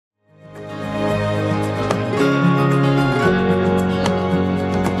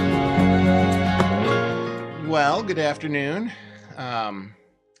afternoon.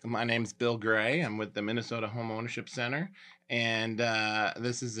 My name's Bill Gray. I'm with the Minnesota Homeownership Center, and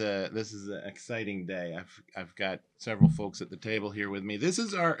this is an exciting day. I've got several folks at the table here with me. This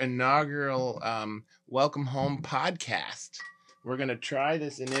is our inaugural Welcome Home podcast. We're going to try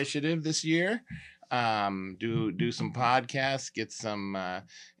this initiative this year. Do some podcasts, get some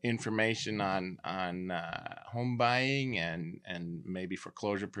information on home buying and maybe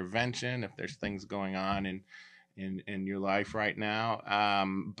foreclosure prevention if there's things going on in your life right now.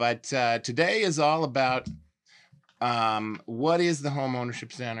 But today is all about what is the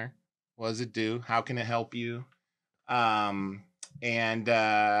Homeownership Center? What does it do? How can it help you? And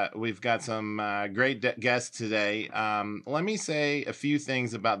we've got some great guests today. Let me say a few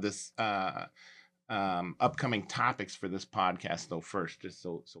things about this upcoming topics for this podcast, though, first, just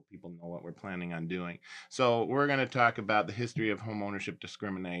so people know what we're planning on doing. So we're going to talk about the history of homeownership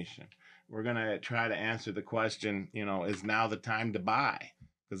discrimination. We're going to try to answer the question, is now the time to buy?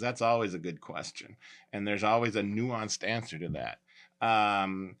 Because that's always a good question. And there's always a nuanced answer to that.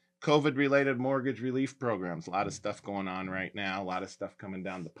 COVID-related mortgage relief programs, a lot of stuff going on right now, a lot of stuff coming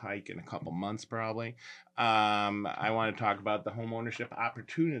down the pike in a couple months probably. I want to talk about the Homeownership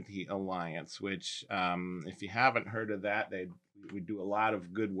Opportunity Alliance, which if you haven't heard of that, we do a lot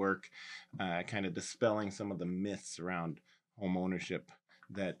of good work kind of dispelling some of the myths around homeownership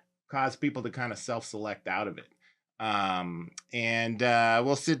that cause people to kind of self-select out of it. And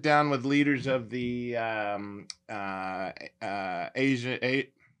we'll sit down with leaders of the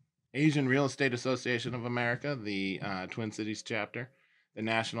Asian Real Estate Association of America, the Twin Cities chapter, the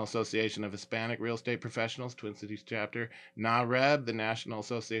National Association of Hispanic Real Estate Professionals, Twin Cities chapter, NAREB, the National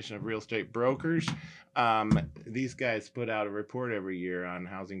Association of Real Estate Brokers. These guys put out a report every year on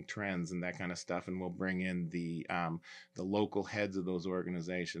housing trends and that kind of stuff, and we'll bring in the local heads of those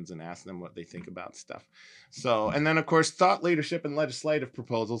organizations and ask them what they think about stuff. So, and then of course, thought leadership and legislative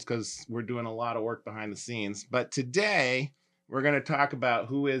proposals, because we're doing a lot of work behind the scenes. But today, we're going to talk about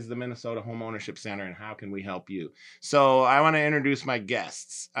who is the Minnesota Homeownership Center and how can we help you. So I want to introduce my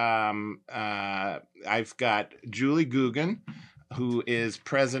guests. I've got Julie Gugin, who is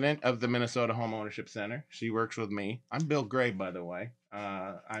president of the Minnesota Homeownership Center. She works with me. I'm Bill Gray, by the way.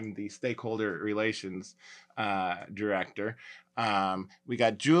 I'm the stakeholder relations director. We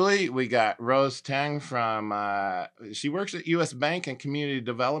got Julie. We got Rose Teng from, she works at U.S. Bank and Community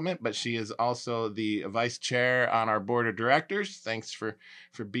Development, but she is also the vice chair on our board of directors. Thanks for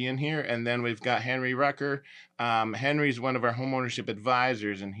being here. And then we've got Henry Rucker. Henry's one of our homeownership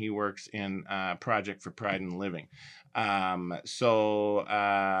advisors, and he works in Project for Pride in Living. So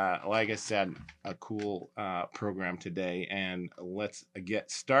like I said, a cool program today, and let's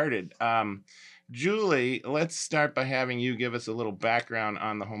get started. Julie, let's start by having you give us a little background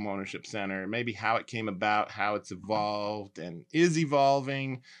on the Homeownership Center, maybe how it came about, how it's evolved and is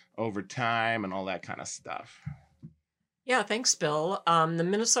evolving over time, and all that kind of stuff. Yeah, thanks, Bill. The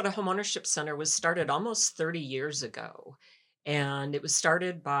Minnesota Homeownership Center was started almost 30 years ago, and it was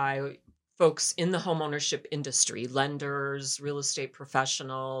started by folks in the homeownership industry, lenders, real estate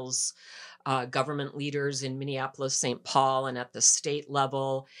professionals, government leaders in Minneapolis, St. Paul, and at the state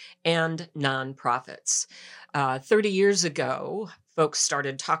level, and nonprofits. 30 years ago, folks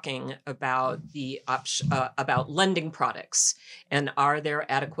started talking about about lending products, and are there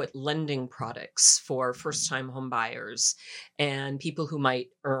adequate lending products for first-time home buyers and people who might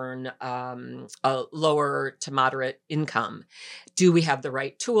earn a lower to moderate income? Do we have the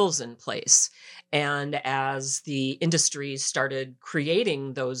right tools in place? And as the industry started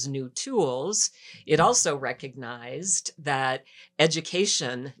creating those new tools, it also recognized that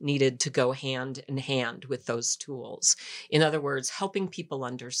education needed to go hand in hand with those tools. In other words, helping people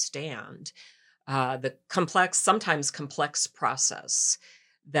understand the sometimes complex process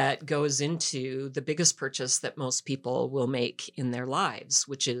that goes into the biggest purchase that most people will make in their lives,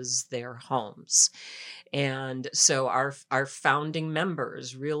 which is their homes. And so our founding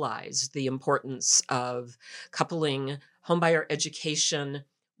members realized the importance of coupling homebuyer education,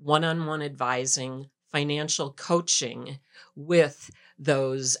 one-on-one advising, financial coaching with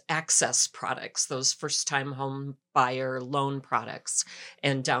those access products, those first-time home buyer loan products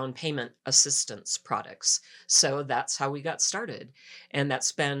and down payment assistance products. So that's how we got started. And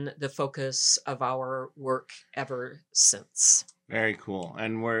that's been the focus of our work ever since. Very cool.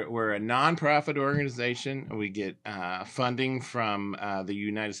 And we're a nonprofit organization. We get funding from the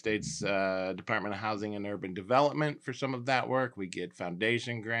United States Department of Housing and Urban Development for some of that work. We get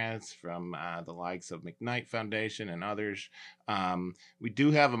foundation grants from the likes of McKnight Foundation and others. We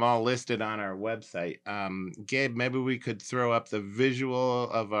do have them all listed on our website. Gabe, maybe we could throw up the visual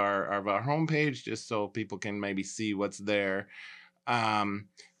of our homepage just so people can maybe see what's there.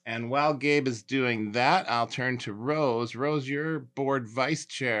 And while Gabe is doing that, I'll turn to Rose. Rose, you're board vice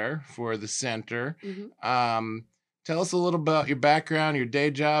chair for the center. Tell us a little about your background, your day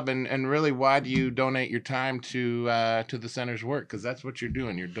job, and really why do you donate your time to the center's work? Because that's what you're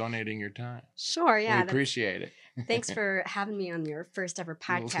doing. You're donating your time. Sure, yeah. We appreciate it. Thanks for having me on your first ever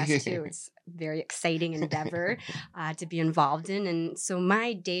podcast, too. It's a very exciting endeavor to be involved in. And so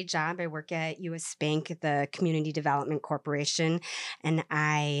my day job, I work at U.S. Bank, the Community Development Corporation, and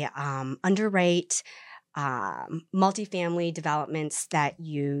I underwrite multifamily developments that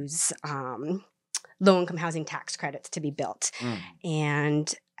use low-income housing tax credits to be built.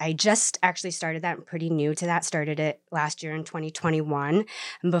 And I just actually started that. I'm pretty new to that. Started it last year in 2021.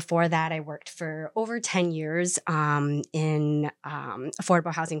 And before that, I worked for over 10 years in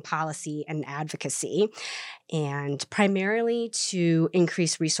affordable housing policy and advocacy, and primarily to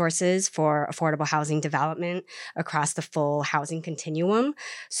increase resources for affordable housing development across the full housing continuum.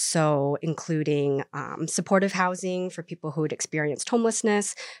 So including supportive housing for people who had experienced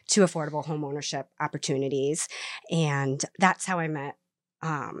homelessness to affordable homeownership opportunities. And that's how I met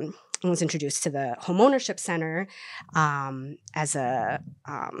I was introduced to the Homeownership Center and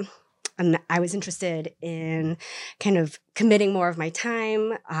I was interested in kind of committing more of my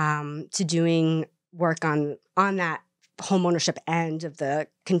time to doing work on that homeownership end of the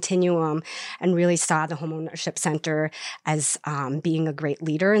continuum, and really saw the Homeownership Center as being a great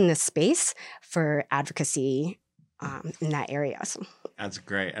leader in this space for advocacy in that area. So. That's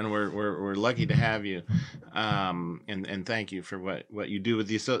great, and we're lucky to have you, and thank you for what you do with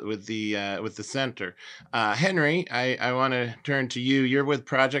the center. Henry, I want to turn to you. You're with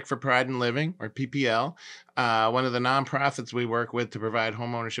Project for Pride in Living, or PPL, one of the nonprofits we work with to provide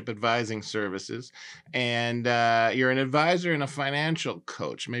homeownership advising services, and you're an advisor and a financial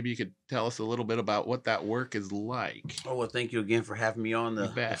coach. Maybe you could tell us a little bit about what that work is like. Oh, well, thank you again for having me on the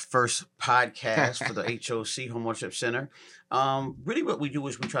first podcast for the HOC Homeownership Center. Really what we do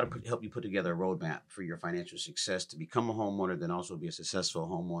is we try to help you put together a roadmap for your financial success to become a homeowner, then also be a successful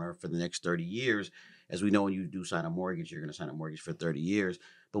homeowner for the next 30 years. As we know, when you do sign a mortgage, you're going to sign a mortgage for 30 years.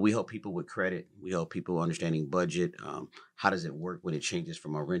 But we help people with credit. We help people understanding budget. How does it work when it changes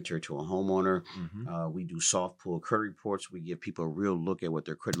from a renter to a homeowner? We do soft pull credit reports. We give people a real look at what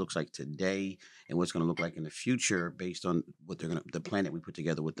their credit looks like today and what's going to look like in the future based on what the plan that we put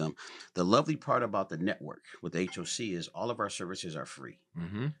together with them. The lovely part about the network with the HOC is all of our services are free.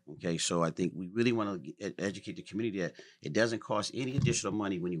 Okay, so I think we really want to educate the community that it doesn't cost any additional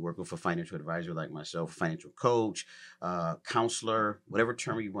money when you work with a financial advisor like myself, a financial coach, counselor, whatever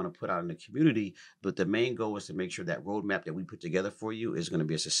term you want to put out in the community. But the main goal is to make sure that roadmap that we put together for you is going to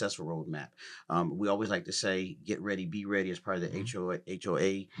be a successful roadmap. We always like to say, get ready, be ready as part of the HOA,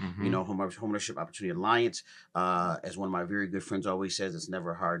 Homeownership Opportunity Alliance. As one of my very good friends always says, it's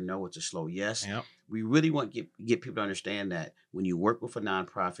never a hard no, it's a slow yes. Yep. We really want to get people to understand that when you work with a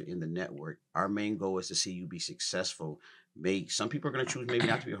nonprofit in the network, our main goal is to see you be successful. Some people are going to choose maybe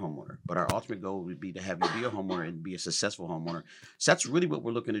not to be a homeowner, but our ultimate goal would be to have you be a homeowner and be a successful homeowner. So that's really what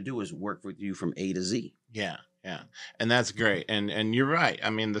we're looking to do, is work with you from A to Z. Yeah. And that's great. And you're right.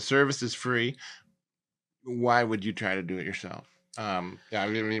 I mean, the service is free. Why would you try to do it yourself? I mean,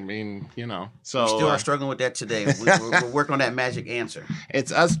 so we still are struggling with that today. We're working on that magic answer.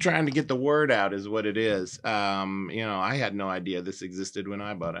 It's us trying to get the word out is what it is. I had no idea this existed when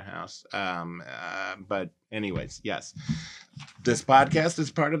I bought a house. But anyways, yes, this podcast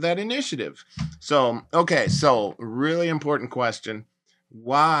is part of that initiative. So really important question.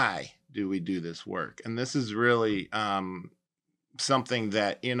 Why do we do this work? And this is really, something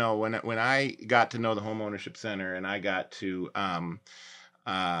that, when I got to know the Homeownership Center and I got to kind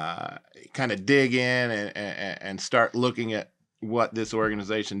of dig in and start looking at what this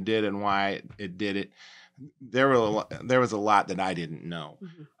organization did and why it did it, there was a lot that I didn't know.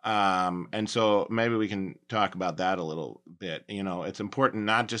 And so maybe we can talk about that a little bit. It's important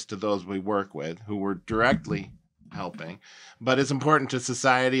not just to those we work with who we're directly helping, but it's important to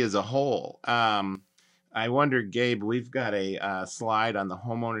society as a whole. I wonder, Gabe, we've got a slide on the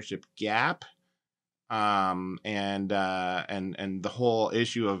homeownership gap. and the whole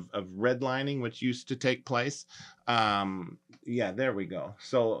issue of redlining, which used to take place. Yeah, there we go.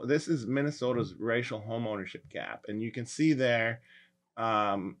 So this is Minnesota's racial homeownership gap, and you can see there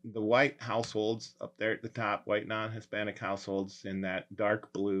the white households up there at the top, white non-Hispanic households in that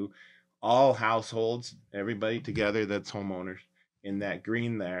dark blue, all households, everybody together that's homeowners in that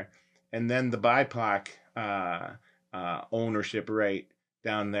green there, and then the BIPOC ownership rate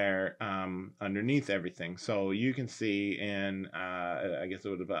down there underneath everything. So you can see in, I guess it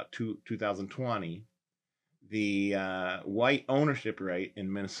was about 2020, the white ownership rate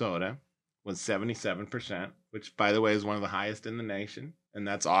in Minnesota was 77%, which, by the way, is one of the highest in the nation, and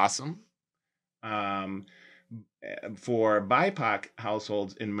that's awesome. For BIPOC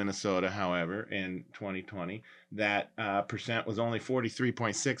households in Minnesota, however, in 2020, that percent was only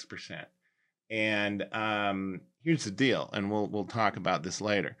 43.6%. And here's the deal, and we'll talk about this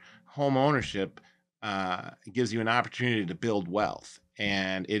later. Home ownership gives you an opportunity to build wealth,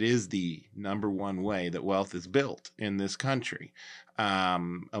 and it is the number one way that wealth is built in this country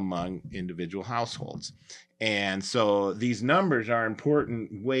among individual households. And so these numbers are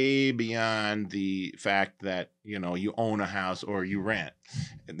important way beyond the fact that, you know, you own a house or you rent.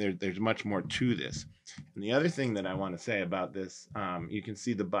 There's much more to this. And the other thing that I want to say about this, you can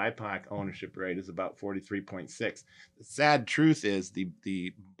see the BIPOC ownership rate is about 43.6. The sad truth is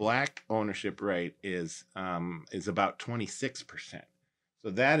the black ownership rate is about 26%. So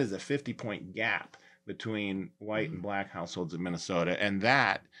that is a 50-point gap between white and black households in Minnesota, and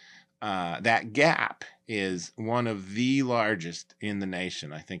that gap is one of the largest in the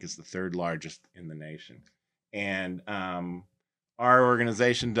nation. I think it's the third largest in the nation. And our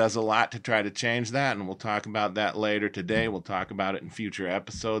organization does a lot to try to change that, and we'll talk about that later today. We'll talk about it in future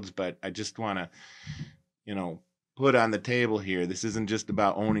episodes, but I just want to, you know, put on the table here, this isn't just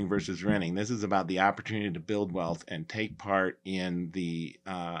about owning versus renting. This is about the opportunity to build wealth and take part in the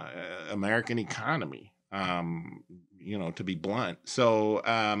American economy, you know, to be blunt. So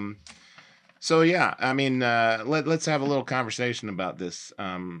yeah, I mean, let's have a little conversation about this.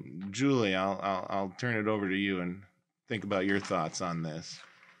 Julie, I'll turn it over to you and think about your thoughts on this.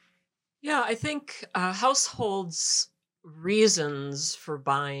 Yeah, I think households' reasons for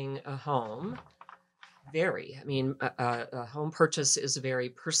buying a home vary. I mean, a home purchase is a very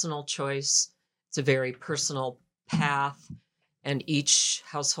personal choice. It's a very personal path, and each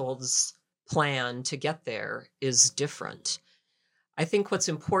household's plan to get there is different. I think what's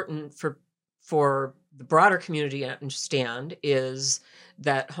important for the broader community to understand is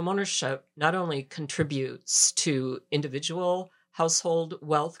that homeownership not only contributes to individual household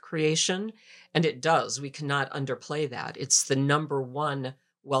wealth creation, and it does, we cannot underplay that. It's the number one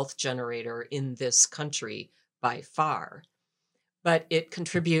wealth generator in this country by far. But it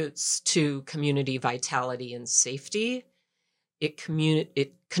contributes to community vitality and safety. It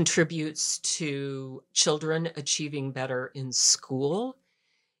contributes to children achieving better in school.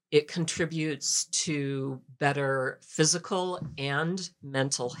 It contributes to better physical and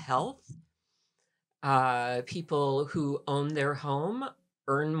mental health. People who own their home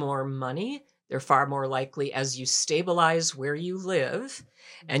earn more money. They're far more likely, as you stabilize where you live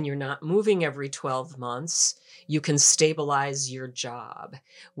and you're not moving every 12 months, you can stabilize your job,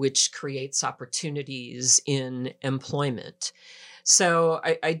 which creates opportunities in employment. So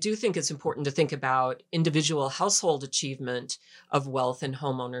I do think it's important to think about individual household achievement of wealth and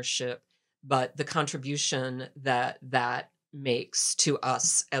home ownership, but the contribution that makes to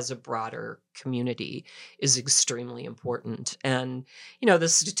us as a broader community is extremely important. And, you know, the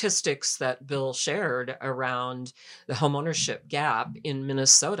statistics that Bill shared around the homeownership gap in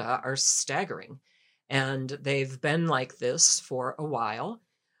Minnesota are staggering. And they've been like this for a while.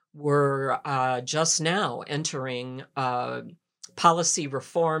 We're just now entering a policy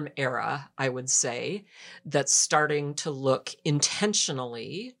reform era, I would say, that's starting to look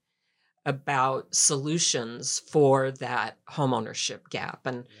intentionally about solutions for that homeownership gap.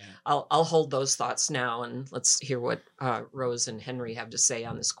 And I'll hold those thoughts now, and let's hear what Rose and Henry have to say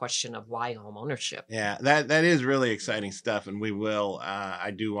on this question of why homeownership. Yeah, that is really exciting stuff, and we will. I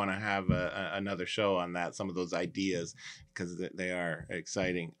do want to have another show on that, some of those ideas, because they are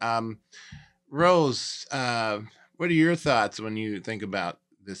exciting. Rose, what are your thoughts when you think about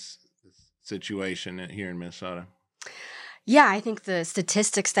this situation here in Minnesota? Yeah, I think the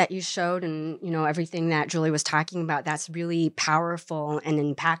statistics that you showed and, you know, everything that Julie was talking about, that's really powerful and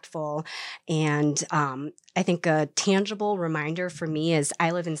impactful. And I think a tangible reminder for me is I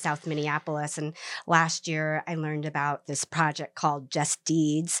live in South Minneapolis, and last year I learned about this project called Just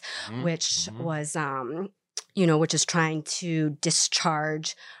Deeds, which was which is trying to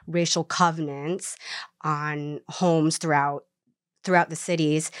discharge racial covenants on homes throughout the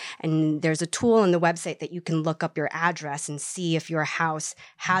cities. And there's a tool on the website that you can look up your address and see if your house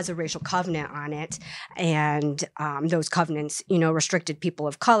has a racial covenant on it. And those covenants, restricted people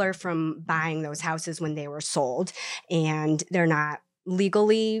of color from buying those houses when they were sold. And they're not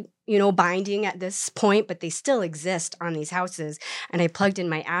legally, binding at this point, but they still exist on these houses. And I plugged in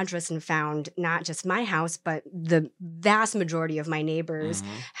my address and found not just my house, but the vast majority of my neighbors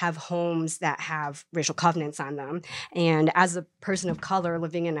have homes that have racial covenants on them. And as a person of color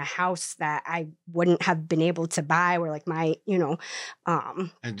living in a house that I wouldn't have been able to buy, where like my,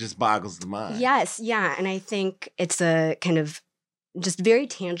 it just boggles the mind. Yes. Yeah. And I think it's a kind of just very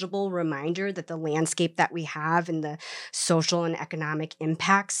tangible reminder that the landscape that we have and the social and economic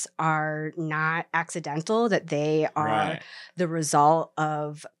impacts are not accidental, that they are the result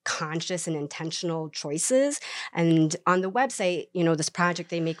of conscious and intentional choices. And on the website, this project,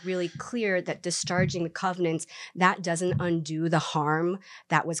 they make really clear that discharging the covenants, that doesn't undo the harm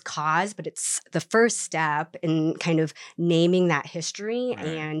that was caused, but it's the first step in kind of naming that history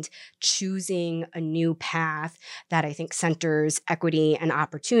and choosing a new path that I think centers equity and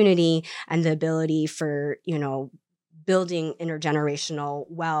opportunity and the ability for, building intergenerational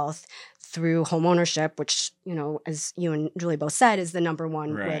wealth through homeownership, which, as you and Julie both said, is the number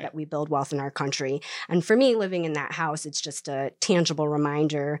one way that we build wealth in our country. And for me, living in that house, it's just a tangible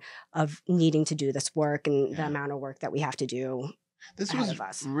reminder of needing to do this work and the amount of work that we have to do. This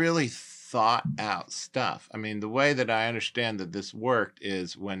was really thought out stuff. I mean, the way that I understand that this worked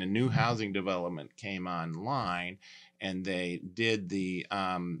is when a new housing development came online and they did the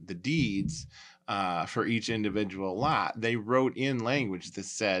deeds for each individual lot, they wrote in language that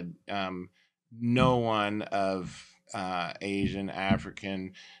said no one of Asian,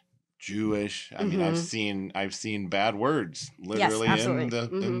 African, Jewish. I mean, I've seen bad words literally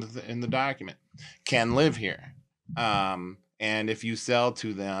in the document, can live here. And if you sell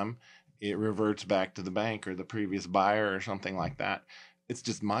to them, it reverts back to the bank or the previous buyer or something like that. It's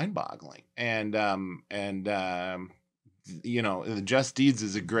just mind-boggling. And the Just Deeds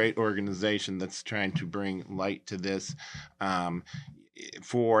is a great organization that's trying to bring light to this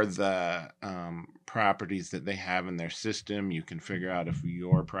for the properties that they have in their system. You can figure out if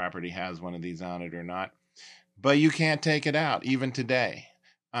your property has one of these on it or not, but you can't take it out even today.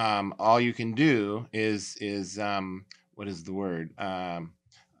 All you can do is what is the word?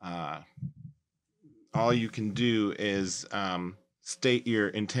 All you can do is state your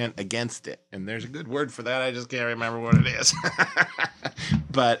intent against it. And there's a good word for that. I just can't remember what it is.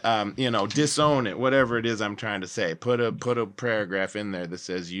 But, disown it, whatever it is I'm trying to say. Put a paragraph in there that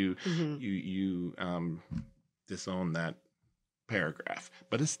says you disown that paragraph.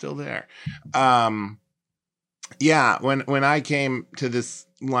 But it's still there. When I came to this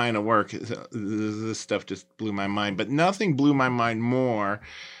line of work, this stuff just blew my mind. But nothing blew my mind more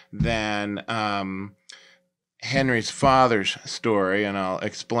than Henry's father's story, and I'll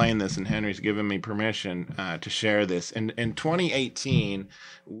explain this, and Henry's given me permission to share this. In 2018,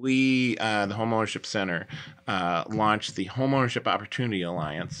 we, the Homeownership Center, launched the Homeownership Opportunity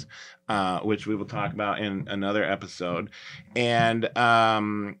Alliance, which we will talk about in another episode. And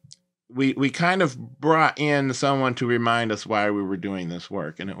we kind of brought in someone to remind us why we were doing this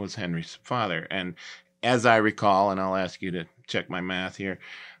work, and it was Henry's father. And as I recall, and I'll ask you to check my math here,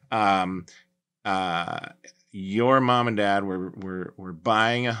 your mom and dad were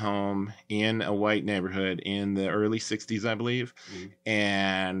buying a home in a white neighborhood in the early 60s, I believe.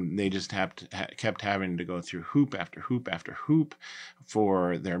 And they just kept having to go through hoop after hoop after hoop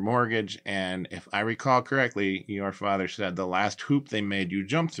for their mortgage. And if I recall correctly, your father said the last hoop they made you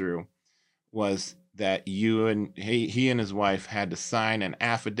jump through was that he and his wife had to sign an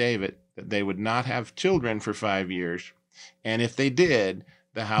affidavit that they would not have children for 5 years. And if they did,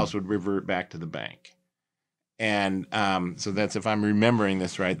 the house would revert back to the bank. And so that's, if I'm remembering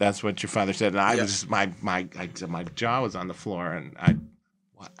this right, that's what your father said. And I was just, my jaw was on the floor, and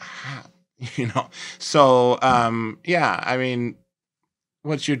how? So I mean,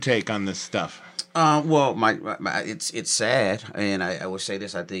 what's your take on this stuff? Well, it's sad, and I will say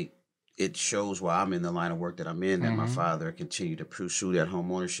this. I think it shows why I'm in the line of work that I'm in, that my father continued to pursue that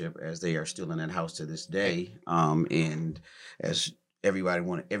home ownership, as they are still in that house to this day. And as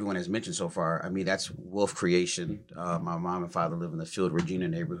everyone has mentioned so far, I mean, that's wealth creation. My mom and father live in the Field Regina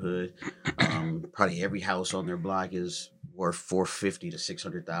neighborhood. Probably every house on their block is worth $450,000 to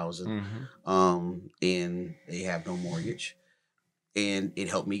 $600,000, and they have no mortgage. And it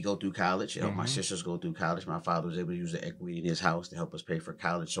helped me go through college. It helped my sisters go through college. My father was able to use the equity in his house to help us pay for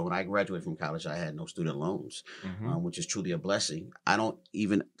college. So when I graduated from college, I had no student loans, which is truly a blessing. I don't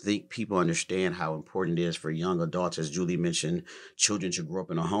even think people understand how important it is for young adults, as Julie mentioned, children to grow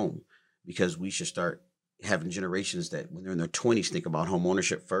up in a home, because we should start having generations that when they're in their 20s think about home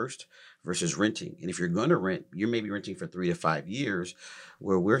ownership first versus renting. And if you're going to rent, you're maybe renting for 3 to 5 years,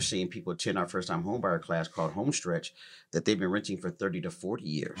 where we're seeing people attend our first-time homebuyer class called Homestretch that they've been renting for 30 to 40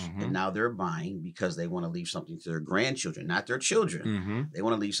 years. And now they're buying because they want to leave something to their grandchildren, not their children. They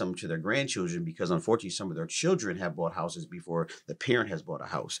want to leave something to their grandchildren because unfortunately some of their children have bought houses before the parent has bought a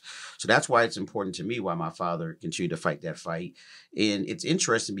house. So that's why it's important to me why my father continued to fight that fight. And it's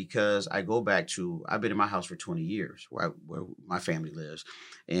interesting because I go back to, I've been in my house for 20 years where my family lives.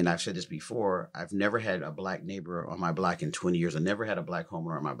 And I've said this before, I've never had a black neighbor on my block in 20 years. I never had a black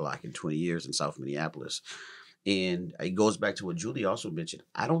homeowner on my block in 20 years in South Minneapolis. And it goes back to what Julie also mentioned.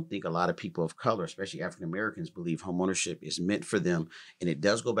 I don't think a lot of people of color, especially African Americans, believe homeownership is meant for them. And it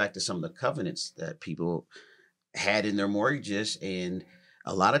does go back to some of the covenants that people had in their mortgages. And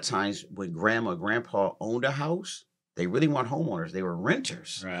a lot of times when grandma, grandpa owned a house, they really weren't homeowners. They were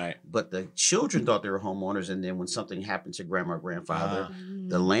renters. Right. But the children thought they were homeowners. And then when something happened to grandma or grandfather,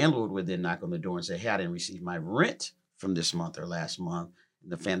 the landlord would then knock on the door and say, hey, I didn't receive my rent from this month or last month.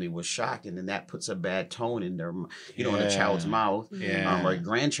 And the family was shocked. And then that puts a bad tone in their, in the child's mouth or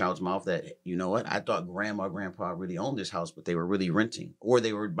grandchild's mouth that, you know what, I thought grandma or grandpa really owned this house, but they were really renting, or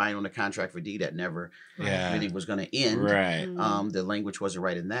they were buying on a contract for deed that never really was going to end. Right. The language wasn't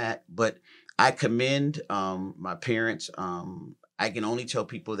right in that. But I commend my parents. I can only tell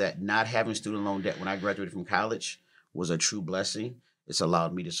people that not having student loan debt when I graduated from college was a true blessing. It's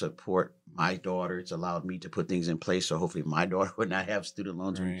allowed me to support my daughter. It's allowed me to put things in place so hopefully my daughter would not have student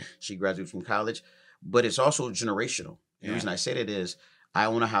loans when she graduated from college. But it's also generational. The reason I say that is I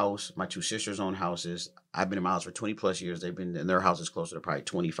own a house. My two sisters own houses. I've been in my house for 20 plus years. They've been in their houses closer to probably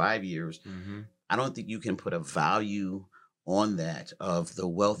 25 years. I don't think you can put a value on that of the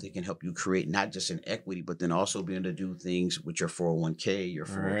wealth it can help you create, not just in equity, but then also being able to do things with your 401k, your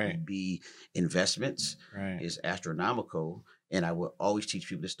 403b investments is astronomical. And I will always teach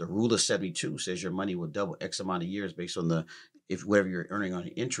people this. The rule of 72 says your money will double X amount of years based on if whatever you're earning on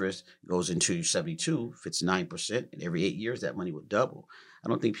interest goes into 72, if it's 9%, and every 8 years that money will double. I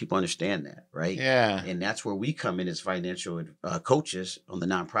don't think people understand that, right? Yeah. And that's where we come in as financial coaches on the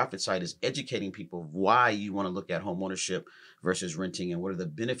nonprofit side, is educating people why you want to look at home ownership versus renting and what are the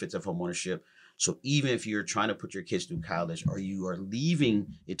benefits of home ownership. So even if you're trying to put your kids through college or you are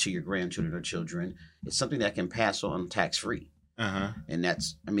leaving it to your grandchildren or children, it's something that can pass on tax-free. And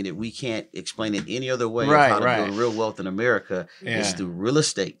that's, we can't explain it any other way of how to build real wealth in America is through real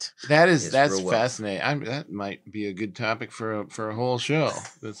estate. That's fascinating. That might be a good topic for a whole show.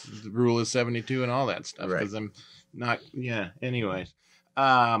 This the rule of 72 and all that stuff. Because I'm not. Anyways,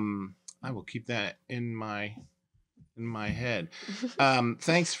 I will keep that in my head.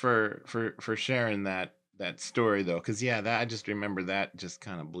 Thanks for sharing that story though, because I just remember that just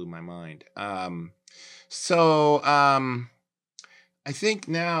kind of blew my mind. I think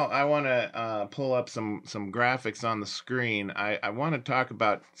now I want to pull up some graphics on the screen. I want to talk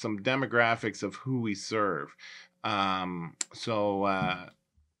about some demographics of who we serve. My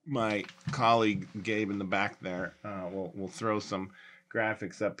colleague Gabe in the back there will throw some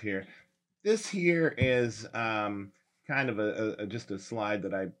graphics up here. This here is kind of just a slide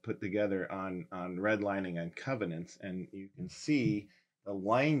that I put together on redlining and covenants, and you can see the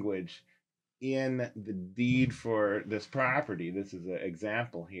language in the deed for this property. This is an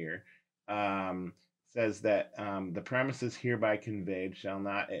example here. Says that the premises hereby conveyed shall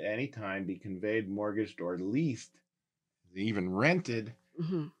not at any time be conveyed, mortgaged, or leased, even rented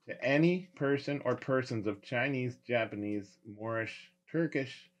to any person or persons of Chinese, Japanese, Moorish,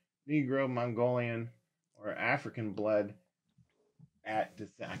 Turkish, Negro, Mongolian, or African blood at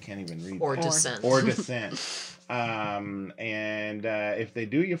descent. I can't even read or that. Descent. Or descent. If they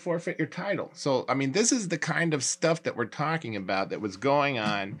do, you forfeit your title. So, this is the kind of stuff that we're talking about that was going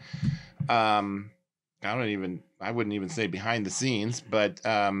on. I wouldn't even say behind the scenes, but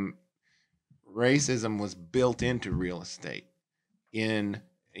racism was built into real estate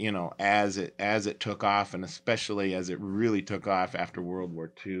as it took off, and especially as it really took off after World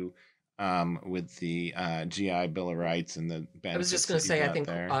War II. With the GI Bill of Rights and the benefits. I was just going to say, I think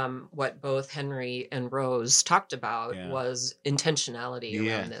what both Henry and Rose talked about was intentionality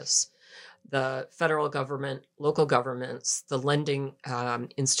around this. The federal government, local governments, the lending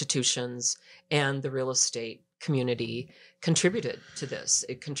institutions, and the real estate community contributed to this.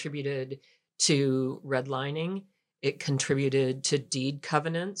 It contributed to redlining. It contributed to deed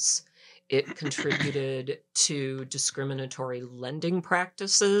covenants. It contributed to discriminatory lending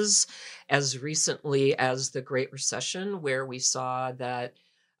practices as recently as the Great Recession, where we saw that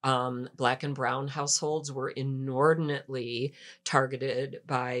Black and brown households were inordinately targeted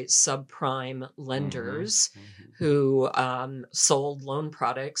by subprime lenders who sold loan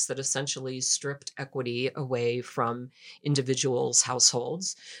products that essentially stripped equity away from individuals'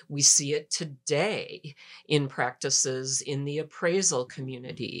 households. We see it today in practices in the appraisal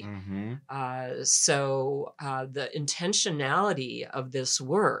community. So the intentionality of this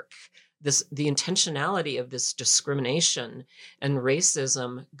work, the intentionality of this discrimination and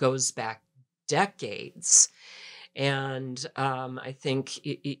racism goes back decades. And I think,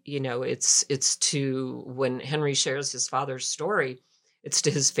 it's to, when Henry shares his father's story, it's to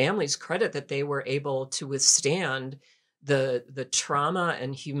his family's credit that they were able to withstand the trauma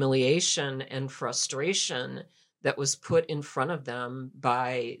and humiliation and frustration that was put in front of them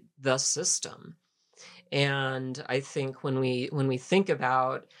by the system. And I think when we think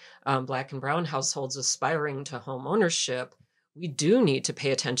about Black and brown households aspiring to home ownership, we do need to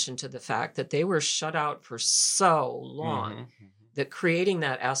pay attention to the fact that they were shut out for so long that creating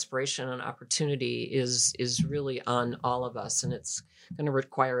that aspiration and opportunity is really on all of us. And it's going to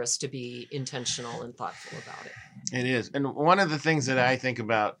require us to be intentional and thoughtful about it. It is. And one of the things that I think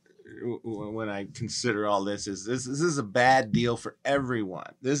about when I consider all this is a bad deal for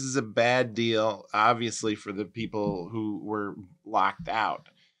everyone. This is a bad deal, obviously, for the people who were locked out.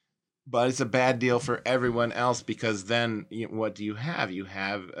 But it's a bad deal for everyone else, because then what do you have? You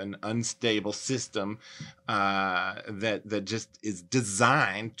have an unstable system that just is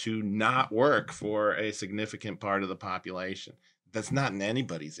designed to not work for a part of the population. That's not in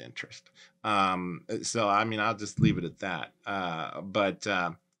anybody's interest. So, I mean, I'll just leave it at that.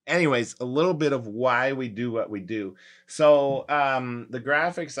 Anyways, a little bit of why we do what we do. So the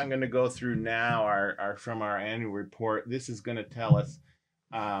graphics I'm going to go through now are from our annual report. This is going to tell us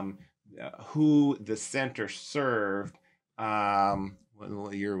who the center served.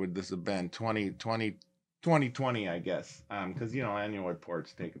 What year would this have been? 2020, I guess, because annual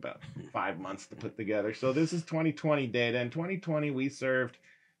reports take about 5 months to put together. So this is 2020 data. In 2020, we served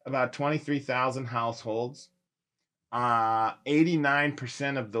about 23,000 households.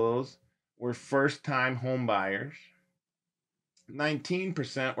 89% of those were first-time home buyers.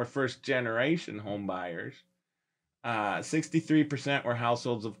 19% were first-generation home buyers. 63% were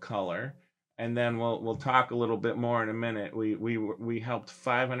households of color. And then we'll talk a little bit more in a minute. We helped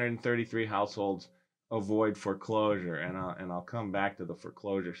 533 households avoid foreclosure, and I'll come back to the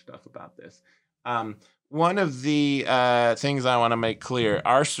foreclosure stuff about this. One of the things I want to make clear,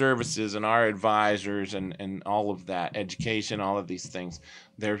 our services and our advisors and all of that, education, all of these things,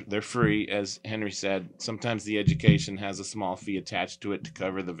 they're free. As Henry said, sometimes the education has a small fee attached to it to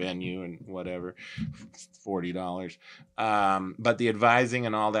cover the venue and whatever, $40. But the advising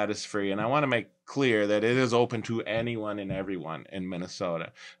and all that is free. And I want to make clear that it is open to anyone and everyone in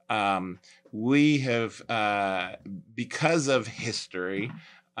Minnesota. We have, because of history,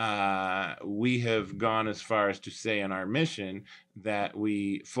 we have gone as far as to say in our mission that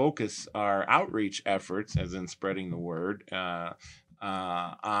we focus our outreach efforts, as in spreading the word,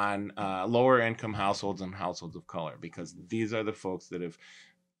 on lower income households and households of color, because these are the folks that have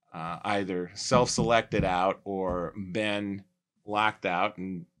either self-selected out or been locked out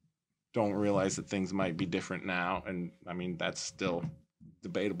and don't realize that things might be different now. And I mean, that's still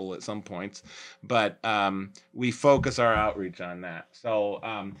debatable at some points, but we focus our outreach on that. So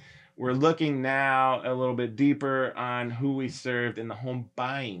we're looking now a little bit deeper on who we served in the home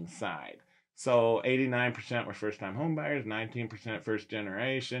buying side. So 89% were first-time home buyers, 19% first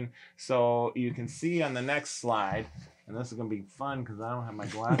generation. So you can see on the next slide, and this is going to be fun because I don't have my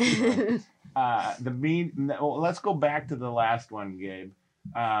glasses on. Let's go back to the last one, Gabe.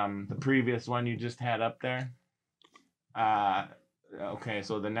 The previous one you just had up there. Okay,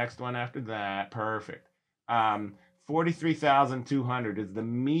 so the next one after that, perfect. 43,200 is the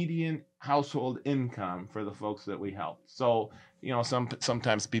median household income for the folks that we help. So,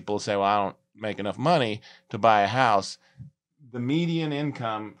 sometimes people say, well, I don't make enough money to buy a house. The median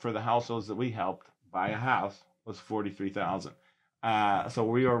income for the households that we helped buy a house was 43,000. So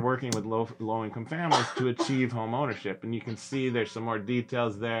we are working with low-income families to achieve home ownership. And you can see there's some more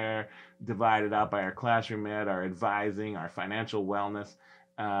details there, divided out by our classroom ed, our advising, our financial wellness.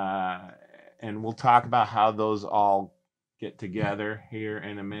 And we'll talk about how those all get together here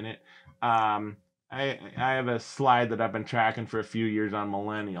in a minute. I have a slide that I've been tracking for a few years on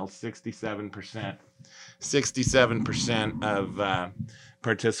millennials. 67% of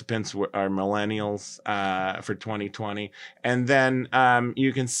participants are millennials for 2020. And then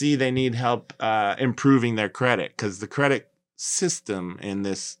you can see they need help improving their credit, because the credit system in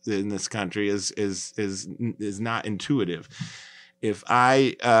this country is not intuitive. If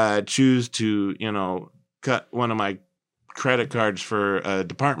I choose to cut one of my credit cards for a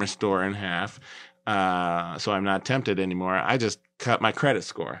department store in half, so I'm not tempted anymore, I just cut my credit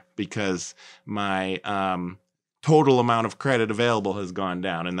score, because my total amount of credit available has gone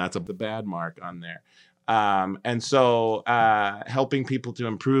down, and that's the bad mark on there. And so helping people to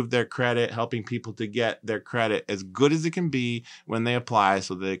improve their credit, helping people to get their credit as good as it can be when they apply,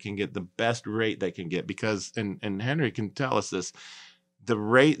 so they can get the best rate they can get. Because, and Henry can tell us this, the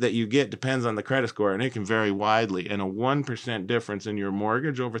rate that you get depends on the credit score, and it can vary widely. And a 1% difference in your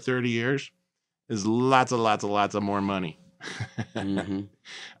mortgage over 30 years is lots of more money. Mm-hmm.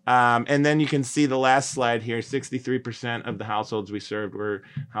 And then you can see the last slide here, 63% of the households we served were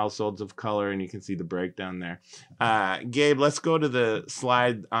households of color, and you can see the breakdown there. Gabe, let's go to the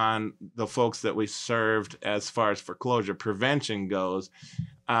slide on the folks that we served as far as foreclosure prevention goes.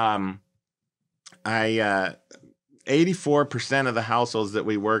 84% of the households that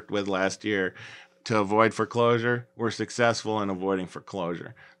we worked with last year to avoid foreclosure were successful in avoiding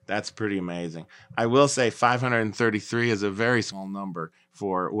foreclosure. That's pretty amazing. I will say 533 is a very small number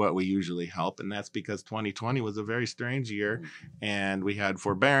for what we usually help, and that's because 2020 was a very strange year, and we had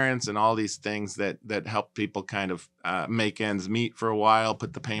forbearance and all these things that helped people kind of make ends meet for a while,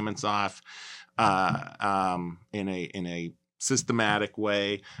 put the payments off in a systematic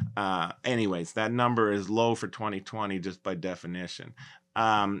way. Anyways, that number is low for 2020 just by definition.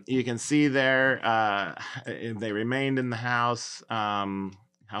 You can see there they remained in the house,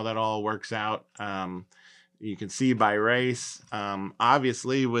 how that all works out. You can see by race,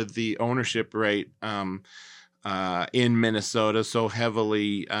 obviously with the ownership rate in Minnesota so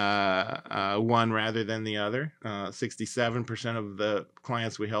heavily one rather than the other. 67% of the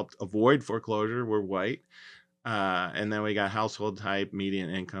clients we helped avoid foreclosure were white. And then we got household type, median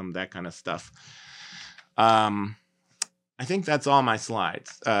income, that kind of stuff. I think that's all my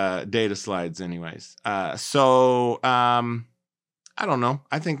slides, data slides anyways. So I don't know.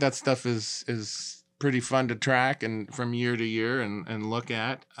 I think that stuff is pretty fun to track and from year to year and look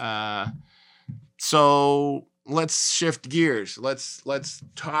at. So let's shift gears. Let's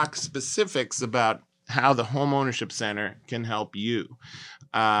talk specifics about how the Homeownership Center can help you.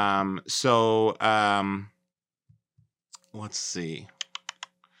 Let's see.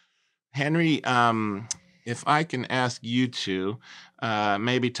 Henry, if I can ask you to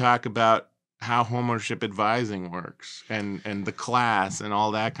maybe talk about how homeownership advising works and the class and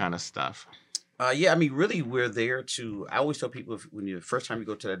all that kind of stuff. Yeah, I mean, really, we're there to, I always tell people when the first time you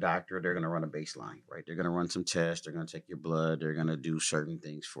go to the doctor, they're going to run a baseline, right? They're going to run some tests. They're going to take your blood. They're going to do certain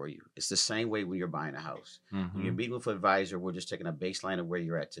things for you. It's the same way when you're buying a house. Mm-hmm. When you're meeting with an advisor, we're just taking a baseline of where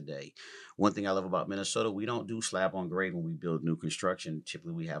you're at today. One thing I love about Minnesota, we don't do slab on grade when we build new construction.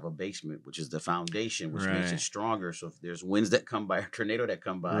 Typically, we have a basement, which is the foundation, which makes it stronger. So if there's winds that come by, a tornado that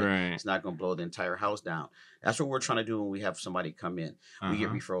come by, it's not going to blow the entire house down. That's what we're trying to do when we have somebody come in. We get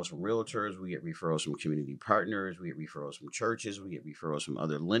referrals from realtors. We get referrals from community partners. We get referrals from churches. We get referrals from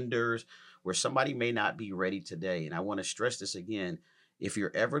other lenders where somebody may not be ready today. And I want to stress this again. If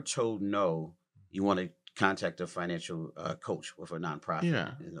you're ever told no, you want to contact a financial coach with a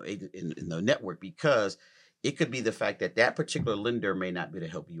nonprofit in the network, because it could be the fact that that particular lender may not be able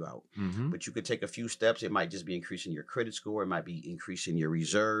to help you out, but you could take a few steps. It might just be increasing your credit score. It might be increasing your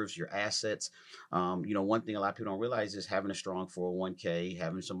reserves, your assets. One thing a lot of people don't realize is having a strong 401k,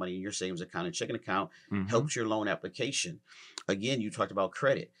 having somebody in your savings account and checking account helps your loan application. Again, you talked about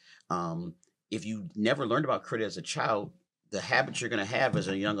credit. If you never learned about credit as a child, the habits you're going to have as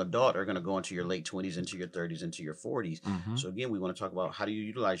a young adult are going to go into your late 20s, into your 30s, into your 40s. So again, we want to talk about how do you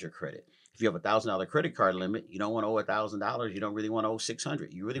utilize your credit. If you have $1,000 credit card limit, you don't want to owe $1,000. You don't really want to owe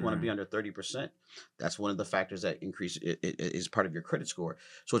 $600. You really want to be under 30%. That's one of the factors that increase it is part of your credit score.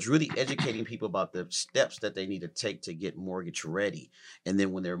 So it's really educating people about the steps that they need to take to get mortgage ready. And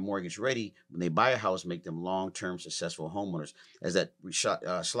then when they're mortgage ready, when they buy a house, make them long-term successful homeowners. As that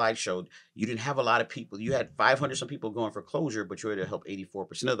slide showed, you didn't have a lot of people. You had 500 some people going for closure, but you were able to help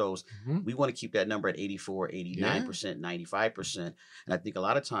 84% of those. We want to keep that number at 84, 89%, 95%. And I think a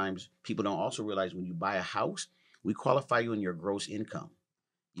lot of times people don't also realize when you buy a house, we qualify you on your gross income.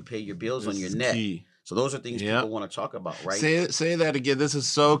 You pay your bills on your net. Key. So those are things people want to talk about, right? Say that again. This is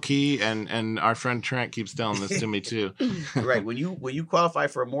so key, and our friend Trent keeps telling this to me too. Right. When you qualify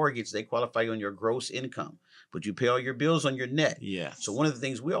for a mortgage, they qualify you on your gross income. but you pay all your bills on your net. Yes. So one of the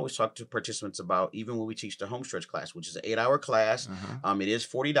things we always talk to participants about, even when we teach the home stretch class, which is an 8-hour class, it is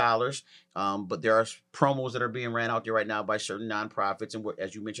 $40, but there are promos that are being ran out there right now by certain nonprofits. And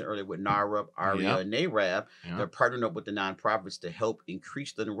as you mentioned earlier with NARUP, ARIA, and NARAB, they're partnering up with the nonprofits to help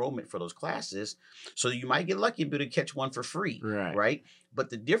increase the enrollment for those classes. So you might get lucky and be able to catch one for free, right? But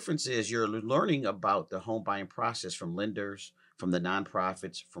the difference is you're learning about the home buying process from lenders, from the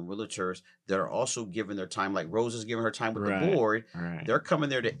nonprofits, from realtors that are also giving their time, like Rose is giving her time with the board. They're coming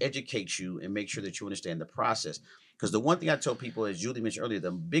there to educate you and make sure that you understand the process. Because the one thing I tell people, as Julie mentioned earlier,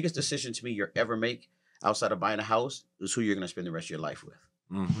 the biggest decision to me you'll ever make outside of buying a house is who you're going to spend the rest of your life with.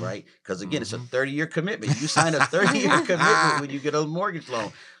 Right? Because again, it's a 30-year commitment. You sign a 30-year commitment when you get a mortgage loan.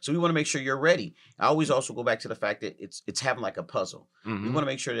 So we want to make sure you're ready. I always also go back to the fact that it's having like a puzzle. We want to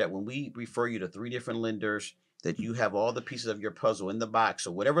make sure that when we refer you to 3 different lenders, that you have all the pieces of your puzzle in the box.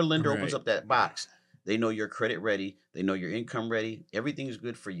 So whatever lender opens up that box, they know your credit ready. They know your income ready. Everything is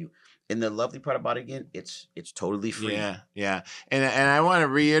good for you. And the lovely part about it, again, it's totally free. Yeah. And I want to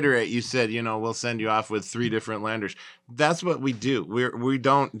reiterate, you said, we'll send you off with 3 different lenders. That's what we do. We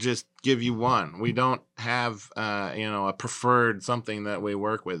don't just give you one. We don't have, a preferred something that we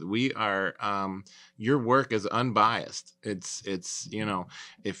work with. We are, your work is unbiased. It's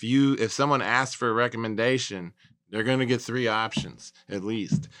if someone asks for a recommendation, they're going to get 3 options at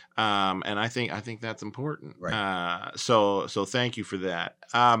least. And I think that's important. Right. So thank you for that.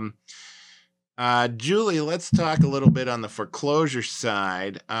 Julie, let's talk a little bit on the foreclosure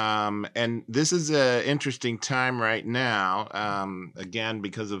side. And this is an interesting time right now, again,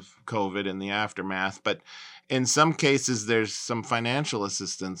 because of COVID and the aftermath. But in some cases, there's some financial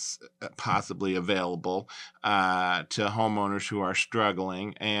assistance possibly available to homeowners who are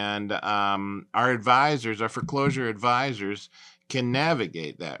struggling. And our foreclosure advisors, can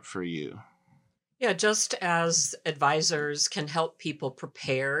navigate that for you. Yeah, just as advisors can help people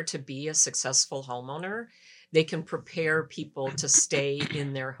prepare to be a successful homeowner, they can prepare people to stay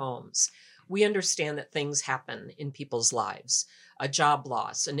in their homes. We understand that things happen in people's lives. A job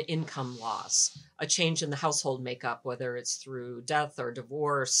loss, an income loss, a change in the household makeup, whether it's through death or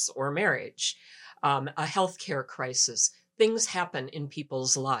divorce or marriage, a healthcare crisis. Things happen in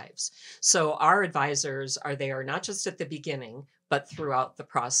people's lives. So our advisors are there not just at the beginning, but throughout the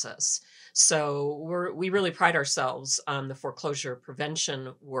process. So we really pride ourselves on the foreclosure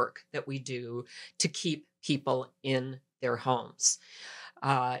prevention work that we do to keep people in their homes.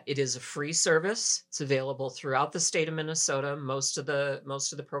 It is a free service. It's available throughout the state of Minnesota. Most of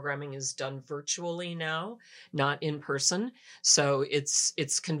the programming is done virtually now, not in person. So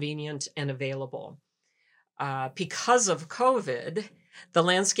it's convenient and available. Because of COVID, the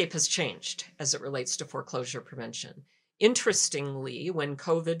landscape has changed as it relates to foreclosure prevention. Interestingly, when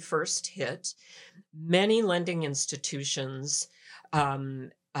COVID first hit, many lending institutions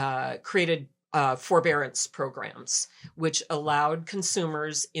created forbearance programs, which allowed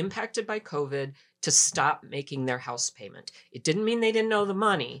consumers impacted by COVID to stop making their house payment. It didn't mean they didn't owe the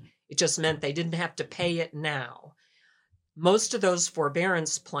money. It just meant they didn't have to pay it now. Most of those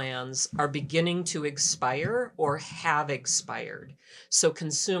forbearance plans are beginning to expire or have expired. So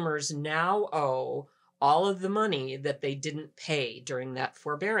consumers now owe all of the money that they didn't pay during that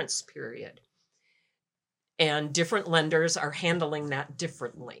forbearance period. And different lenders are handling that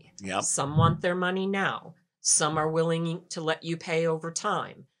differently. Yep. Some want their money now. Some are willing to let you pay over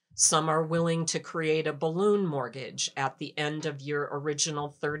time. Some are willing to create a balloon mortgage at the end of your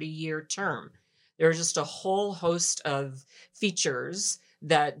original 30-year term. There's just a whole host of features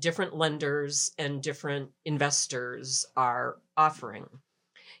that different lenders and different investors are offering.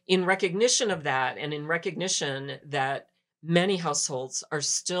 In recognition of that, and in recognition that many households are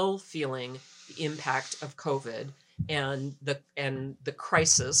still feeling the impact of COVID and the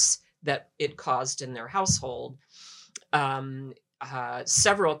crisis that it caused in their household,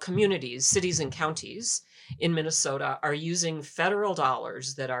 several communities, cities and counties in Minnesota are using federal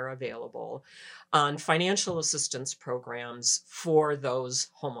dollars that are available on financial assistance programs for those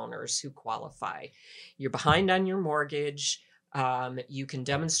homeowners who qualify. You're behind on your mortgage. You can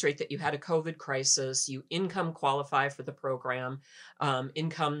demonstrate that you had a COVID crisis. You income qualify for the program.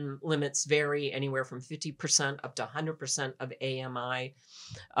 Income limits vary anywhere from 50% up to 100% of AMI.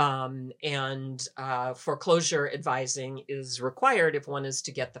 And foreclosure advising is required if one is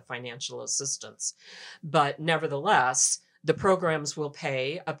to get the financial assistance. But nevertheless, the programs will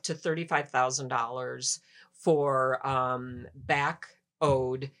pay up to $35,000 for back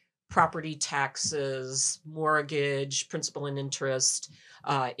owed property taxes, mortgage, principal and interest,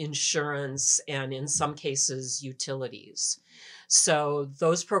 insurance, and in some cases, utilities. So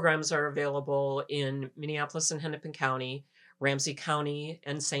those programs are available in Minneapolis and Hennepin County, Ramsey County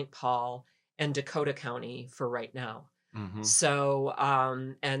and St. Paul, and Dakota County for right now. Mm-hmm. So,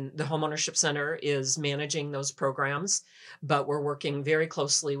 and the Homeownership Center is managing those programs, but we're working very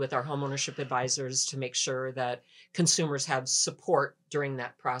closely with our homeownership advisors to make sure that consumers have support during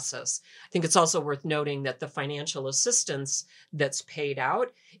that process. I think it's also worth noting that the financial assistance that's paid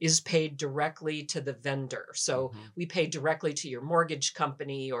out is paid directly to the vendor. So we pay directly to your mortgage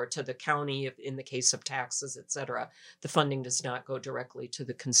company or to the county in the case of taxes, et cetera. The funding does not go directly to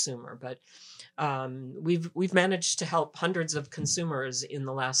the consumer, but we've managed to help hundreds of consumers in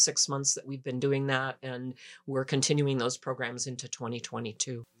the last 6 months that we've been doing that, and we're continuing those programs into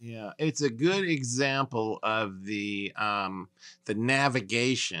 2022. Yeah, it's a good example of the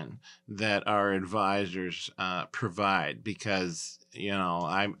navigation that our advisors provide, because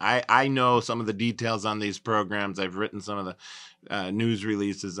I know some of the details on these programs. I've written some of the news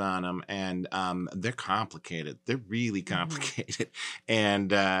releases on them, and they're complicated. They're really complicated.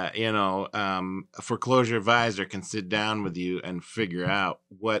 And a foreclosure advisor can sit down with you and figure out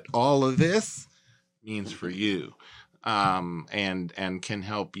what all of this means for you. And can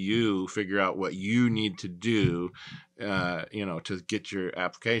help you figure out what you need to do, to get your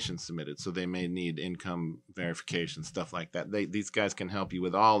application submitted. So they may need income verification, stuff like that. These guys can help you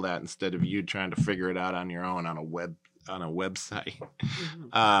with all that instead of you trying to figure it out on your own on a website.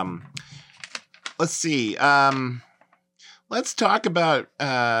 Let's see. Let's talk about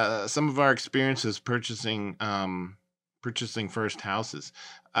some of our experiences purchasing first houses.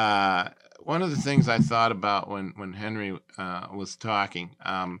 One of the things I thought about when Henry was talking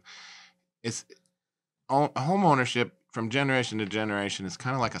is home ownership from generation to generation is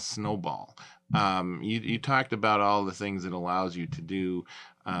kind of like a snowball. You talked about all the things it allows you to do,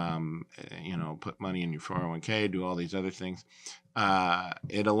 put money in your 401k, do all these other things.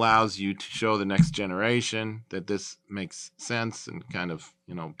 It allows you to show the next generation that this makes sense and kind of,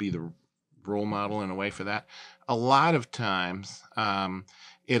 be the role model in a way for that. A lot of times,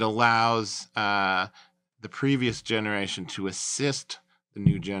 it allows the previous generation to assist the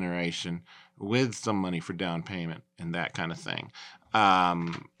new generation with some money for down payment and that kind of thing.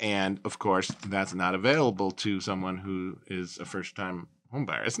 And of course, that's not available to someone who is a first-time home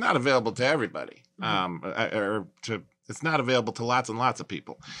buyer. It's not available to everybody, it's not available to lots and lots of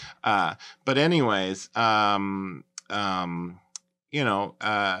people. But anyways, how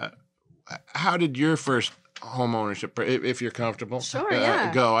did your first home ownership, if you're comfortable,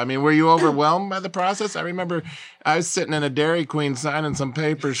 go? I mean, were you overwhelmed by the process? I remember I was sitting in a Dairy Queen signing some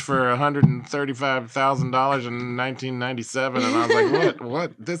papers for $135,000 in 1997, and I was like,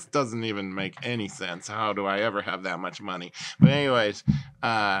 what? This doesn't even make any sense. How do I ever have that much money? But anyways,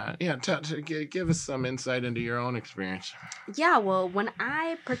 give us some insight into your own experience. Yeah, well, when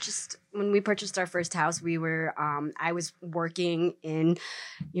we purchased our first house, we were, I was working in,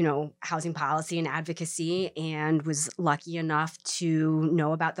 housing policy and advocacy, and was lucky enough to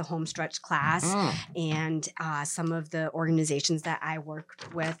know about the home stretch class. And some of the organizations that I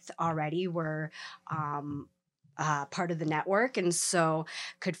worked with already were part of the network. And so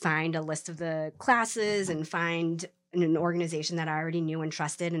could find a list of the classes and find an organization that I already knew and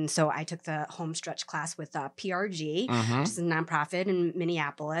trusted. And so I took the home stretch class with PRG, which is a nonprofit in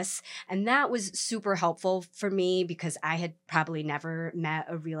Minneapolis. And that was super helpful for me because I had probably never met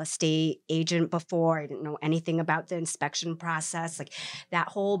a real estate agent before. I didn't know anything about the inspection process. Like that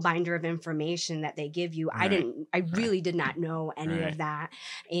whole binder of information that they give you, I really did not know any of that.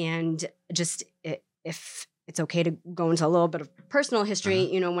 And just if it's okay to go into a little bit of personal history.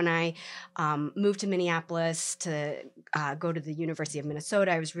 When I moved to Minneapolis to go to the University of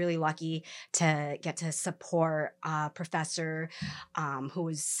Minnesota, I was really lucky to get to support a professor who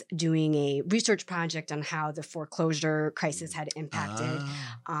was doing a research project on how the foreclosure crisis had impacted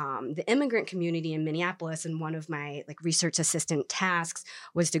the immigrant community in Minneapolis. And one of my research assistant tasks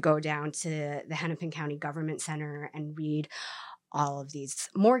was to go down to the Hennepin County Government Center and read all of these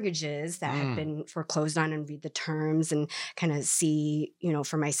mortgages that have been foreclosed on and read the terms and kind of see,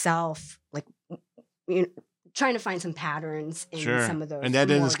 for myself, trying to find some patterns in some of those. And that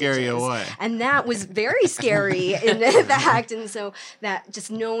didn't scare you away. And that was very scary in fact. And so that just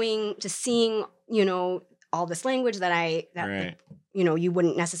seeing, all this language that Right. you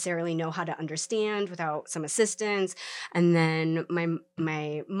wouldn't necessarily know how to understand without some assistance. And then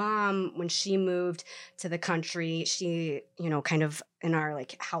my mom, when she moved to the country, she, kind of in our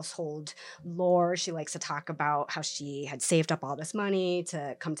like household lore, she likes to talk about how she had saved up all this money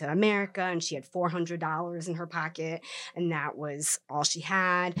to come to America, and she had $400 in her pocket, and that was all she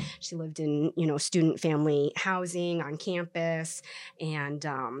had. She lived in, student family housing on campus, and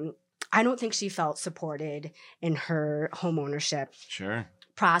I don't think she felt supported in her homeownership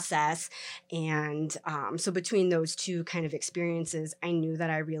process. And so between those two kind of experiences, I knew that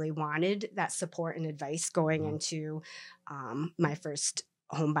I really wanted that support and advice going into my first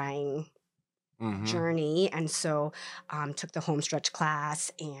home buying journey. And so took the home stretch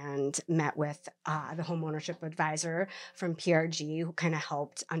class and met with the homeownership advisor from PRG, who kind of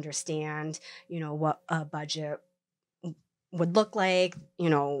helped understand, what a budget would look like,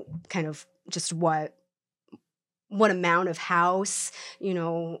 kind of just what amount of house,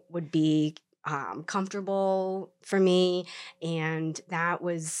 would be comfortable for me. And that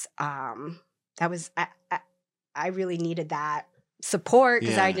was I really needed that support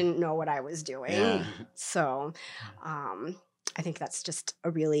because I didn't know what I was doing. Yeah. So I think that's just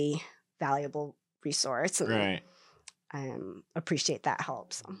a really valuable resource. And appreciate that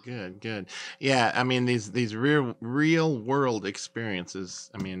help. So. Good. Yeah, I mean these real world experiences.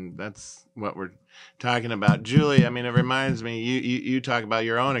 I mean, that's what we're talking about. Julie, I mean, it reminds me, you talk about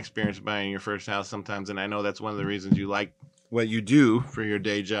your own experience buying your first house sometimes, and I know that's one of the reasons you like what you do for your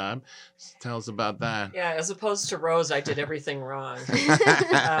day job. Tell us about that. Yeah, as opposed to Rose, I did everything wrong.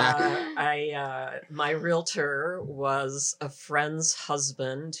 My realtor was a friend's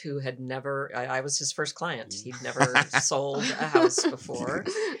husband who had never, I was his first client. He'd never sold a house before.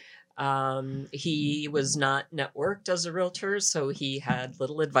 He was not networked as a realtor, so he had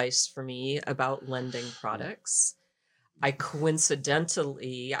little advice for me about lending products. I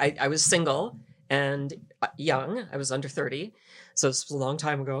coincidentally, I was single and young. I was under 30, so this was a long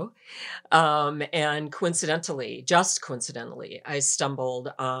time ago. And just coincidentally, I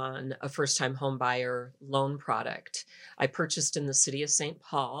stumbled on a first-time home buyer loan product. I purchased in the city of St.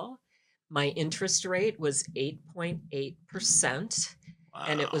 Paul. My interest rate was 8.8%. Wow.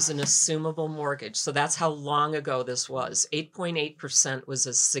 And it was an assumable mortgage. So that's how long ago this was. 8.8% was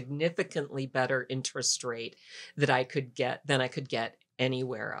a significantly better interest rate than I could get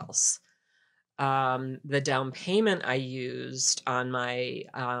anywhere else. The down payment I used on my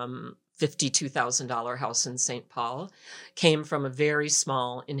 $52,000 house in St. Paul came from a very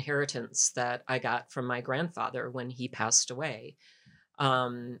small inheritance that I got from my grandfather when he passed away.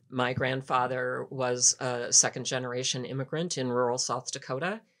 My grandfather was a second-generation immigrant in rural South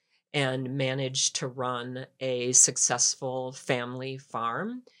Dakota and managed to run a successful family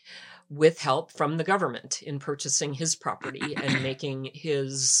farm with help from the government in purchasing his property and making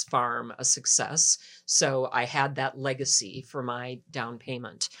his farm a success. So I had that legacy for my down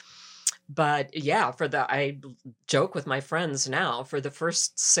payment. But yeah, I joke with my friends now, for the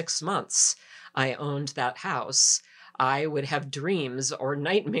first 6 months I owned that house, I would have dreams or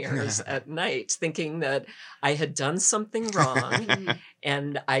nightmares at night thinking that I had done something wrong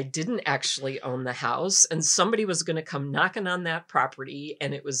and I didn't actually own the house and somebody was going to come knocking on that property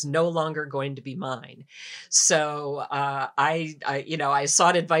and it was no longer going to be mine. So I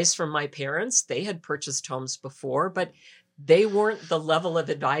sought advice from my parents. They had purchased homes before, but they weren't the level of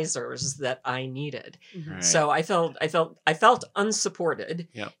advisors that I needed. Right. So I felt unsupported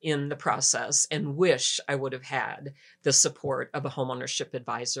in the process and wish I would have had the support of a homeownership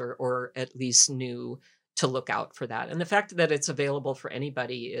advisor, or at least knew to look out for that. And the fact that it's available for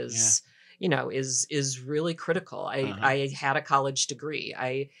anybody is really critical. I had a college degree.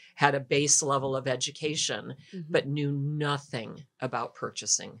 I had a base level of education, but knew nothing about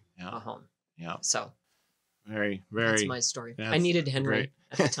purchasing a home. Yeah. So very. That's my story. I needed Henry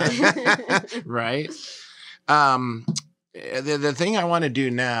at the time. Right. The thing I want to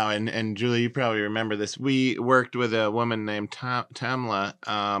do now, and Julie, you probably remember this. We worked with a woman named Tamla,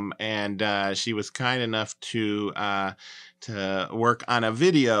 and she was kind enough to work on a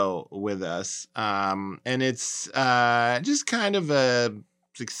video with us, and it's just kind of a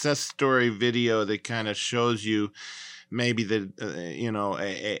success story video that kind of shows you maybe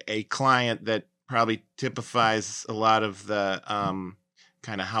a client that probably typifies a lot of the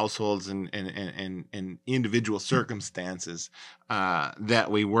kind of households and individual circumstances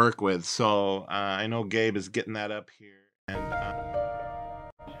that we work with. So I know Gabe is getting that up here. And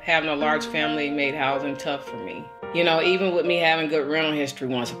having a large family made housing tough for me. Even with me having good rental history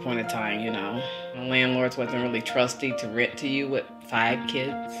once upon a time, my landlords wasn't really trusty to rent to you with 5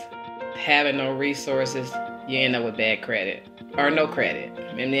 kids. having no resources, you end up with bad credit or no credit.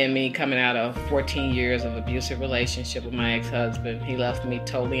 And then me coming out of 14 years of abusive relationship with my ex-husband, he left me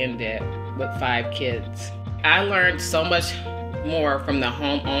totally in debt with 5 kids. I learned so much more from the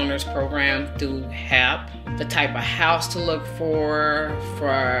homeowners program through HAP, the type of house to look for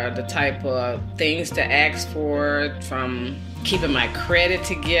the type of things to ask for, from keeping my credit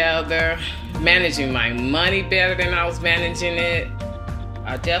together, managing my money better than I was managing it.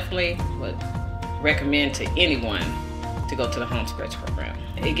 I definitely would recommend to anyone to go to the Home Stretch program.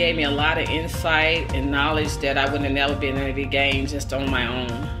 It gave me a lot of insight and knowledge that I would have never been able to gain just on my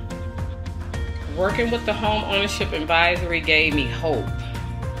own. Working with the Home Ownership Advisory gave me hope.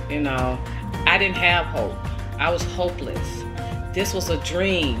 I didn't have hope. I was hopeless. This was a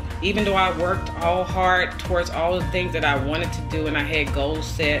dream. Even though I worked all hard towards all the things that I wanted to do and I had goals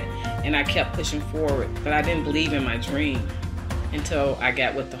set and I kept pushing forward, but I didn't believe in my dream until I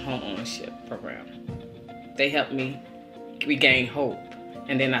got with the Home Ownership program. They helped me regain hope,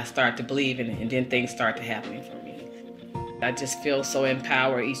 and then I started to believe in it, and then things started happening for me. I just feel so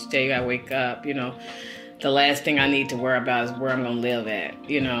empowered each day I wake up. The last thing I need to worry about is where I'm going to live at,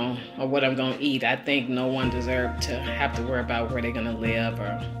 or what I'm going to eat. I think no one deserves to have to worry about where they're going to live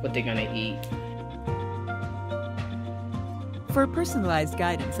or what they're going to eat. For personalized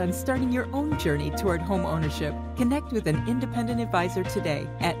guidance on starting your own journey toward home ownership, connect with an independent advisor today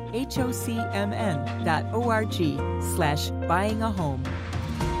at hocmn.org/buyingahome.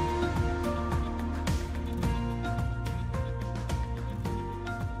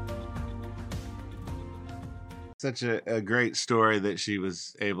 Such a great story that she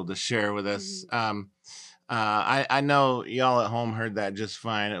was able to share with us. I know y'all at home heard that just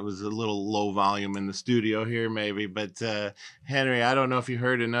fine. It was a little low volume in the studio here, maybe. But Henry, I don't know if you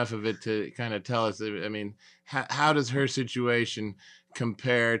heard enough of it to kind of tell us. I mean, how does her situation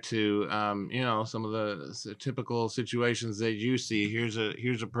compare to some of the typical situations that you see? Here's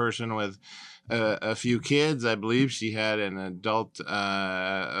a person with a few kids. I believe she had an adult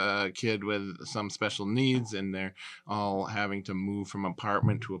kid with some special needs, and they're all having to move from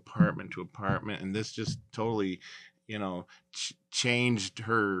apartment to apartment to apartment, and this just totally changed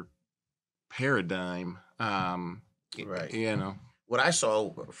her paradigm. Right. What I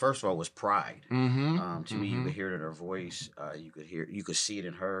saw, first of all, was pride. To me, you could hear it in her voice. You could see it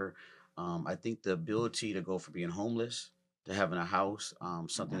in her. I think the ability to go from being homeless to having a house,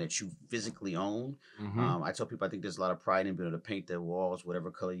 something that you physically own. I tell people I think there's a lot of pride in being able to paint the walls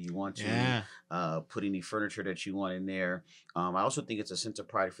whatever color you want to, put any furniture that you want in there. I also think it's a sense of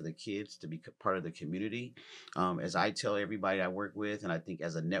pride for the kids to be part of the community. As I tell everybody I work with, and I think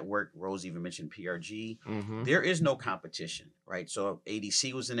as a network, Rose even mentioned PRG, there is no competition, right? So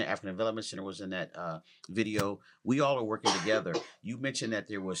ADC was in the African Development Center was in that video. We all are working together. You mentioned that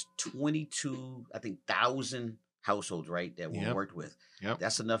there was 22,000 households, right, that we worked with.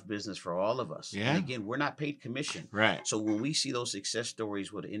 That's enough business for all of us. And again, we're not paid commission. Right. So when we see those success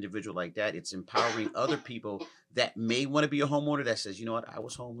stories with an individual like that, it's empowering other people that may want to be a homeowner that says, you know what, I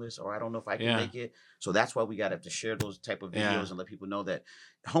was homeless, or I don't know if I can make it. So that's why we got to share those type of videos and let people know that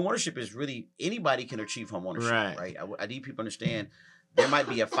homeownership is really, anybody can achieve homeownership, right? I need people to understand there might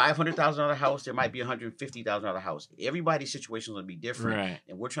be a $500,000 house. There might be a $150,000 house. Everybody's situation is going to be different. Right.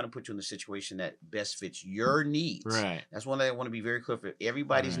 And we're trying to put you in the situation that best fits your needs. Right. That's one thing I want to be very clear for.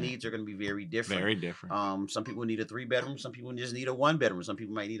 Everybody's needs are going to be very different. Very different. Some people need a 3-bedroom. Some people just need a 1-bedroom. Some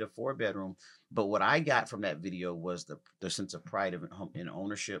people might need a 4-bedroom. But what I got from that video was the sense of pride in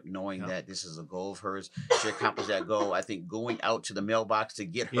ownership, knowing that this is a goal of hers. She accomplished that goal. I think going out to the mailbox to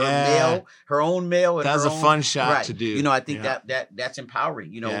get her mail, her own mail. And that was a fun shot to do. I think that's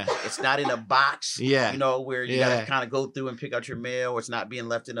empowering. It's not in a box, where you got to kind of go through and pick out your mail. It's not being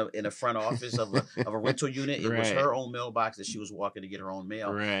left in a front office of a rental unit. It was her own mailbox that she was walking to get her own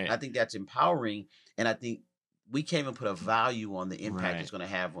mail. Right. I think that's empowering. And I think we can't even put a value on the impact it's going to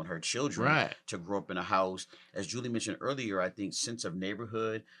have on her children to grow up in a house. As Julie mentioned earlier, I think sense of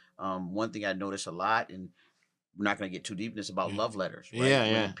neighborhood. One thing I notice a lot, and we're not going to get too deep in this, about love letters. Right?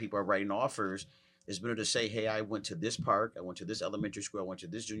 When people are writing offers, it's better to say, hey, I went to this park, I went to this elementary school, I went to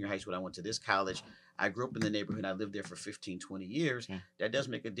this junior high school, I went to this college. I grew up in the neighborhood, I lived there for 15, 20 years. That does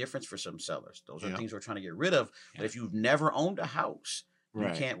make a difference for some sellers. Those are things we're trying to get rid of. But if you've never owned a house, you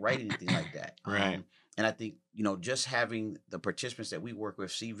can't write anything like that. And I think, just having the participants that we work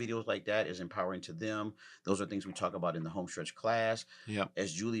with see videos like that is empowering to them. Those are things we talk about in the home stretch class.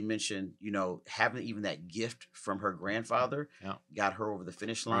 As Julie mentioned, having even that gift from her grandfather got her over the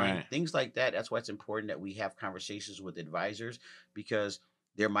finish line. Things like that. That's why it's important that we have conversations with advisors, because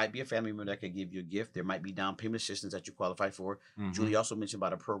There might be a family member that could give you a gift. There might be down payment assistance that you qualify for. Julie also mentioned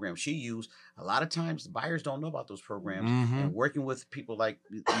about a program she used. A lot of times, the buyers don't know about those programs, and working with people like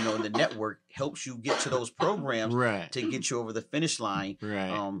in the network helps you get to those programs to get you over the finish line.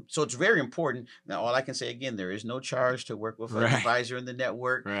 So it's very important. Now, all I can say again, there is no charge to work with an advisor in the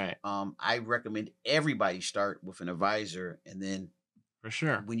network. I recommend everybody start with an advisor, and then. For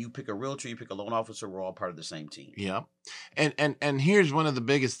sure. When you pick a realtor, you pick a loan officer, we're all part of the same team. Yep. And here's one of the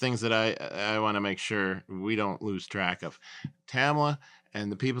biggest things that I want to make sure we don't lose track of. Tamla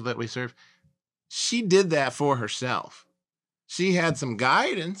and the people that we serve, she did that for herself. She had some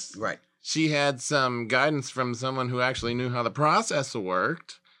guidance. Right. She had some guidance from someone who actually knew how the process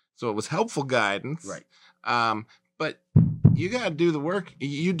worked. So it was helpful guidance. Right. But you got to do the work.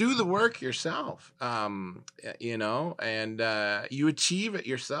 You do the work yourself, and you achieve it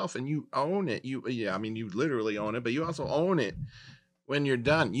yourself, and you own it. You literally own it, but you also own it when you're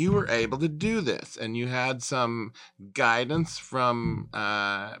done. You were able to do this, and you had some guidance from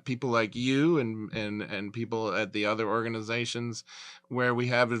people like you and people at the other organizations where we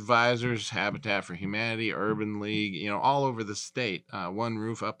have advisors, Habitat for Humanity, Urban League, all over the state. One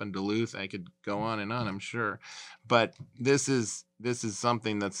Roof up in Duluth. I could go on and on, I'm sure. But this is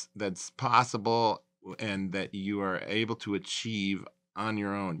something that's possible and that you are able to achieve on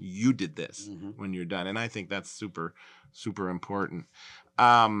your own. You did this when you're done. And I think that's super, super important.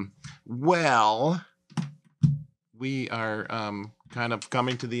 Well, we are kind of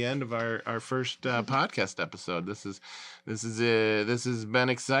coming to the end of our first podcast episode. This has been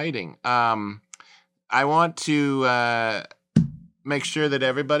exciting. I want to make sure that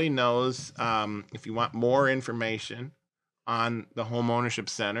everybody knows, if you want more information on the Homeownership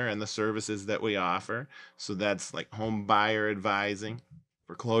Center and the services that we offer. So that's like home buyer advising,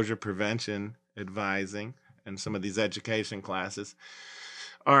 foreclosure prevention advising, and some of these education classes.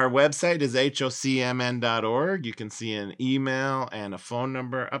 Our website is hocmn.org. You can see an email and a phone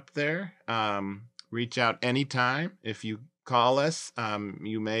number up there. Reach out anytime. If you call us,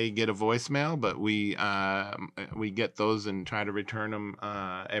 you may get a voicemail, but we get those and try to return them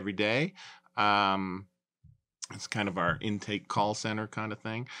every day. It's kind of our intake call center kind of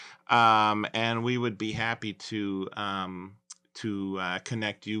thing. And we would be happy to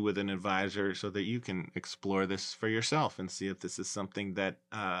connect you with an advisor so that you can explore this for yourself and see if this is something that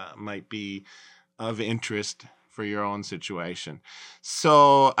might be of interest for your own situation.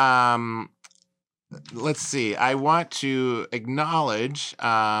 So let's see. I want to acknowledge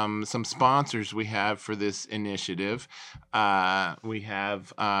some sponsors we have for this initiative. We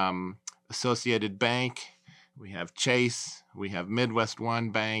have Associated Bank, we have Chase, we have Midwest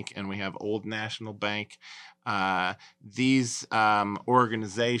One Bank, and we have Old National Bank. These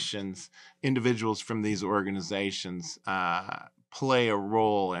organizations, individuals from these organizations, play a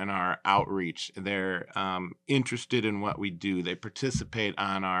role in our outreach. They're interested in what we do. They participate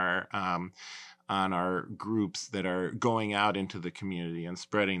on our groups that are going out into the community and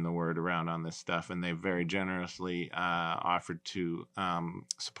spreading the word around on this stuff. And they very generously offered to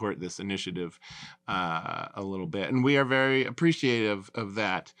support this initiative a little bit. And we are very appreciative of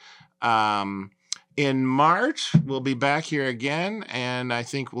that. In March, we'll be back here again, and I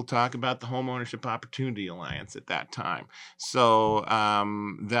think we'll talk about the Homeownership Opportunity Alliance at that time. So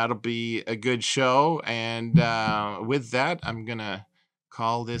that'll be a good show. And with that, I'm going to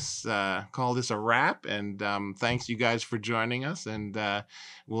call this a wrap. And thanks, you guys, for joining us. And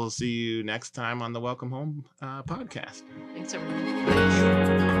we'll see you next time on the Welcome Home podcast. Thanks,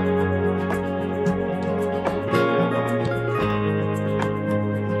 everyone.